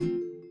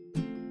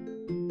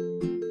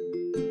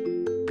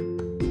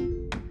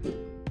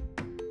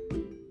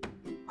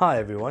Hi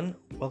everyone,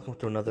 welcome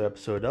to another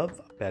episode of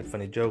Bad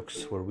Funny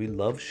Jokes, where we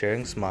love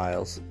sharing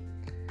smiles.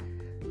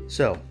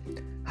 So,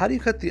 how do you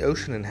cut the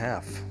ocean in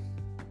half?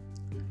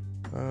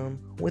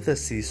 With a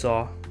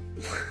seesaw.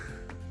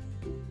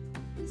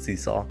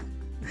 Seesaw.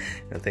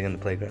 That thing in the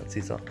playground,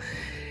 seesaw.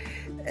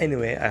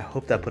 Anyway, I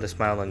hope that put a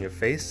smile on your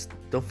face.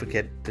 Don't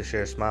forget to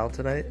share a smile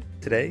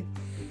today.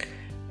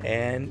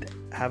 And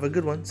have a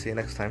good one. See you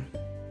next time.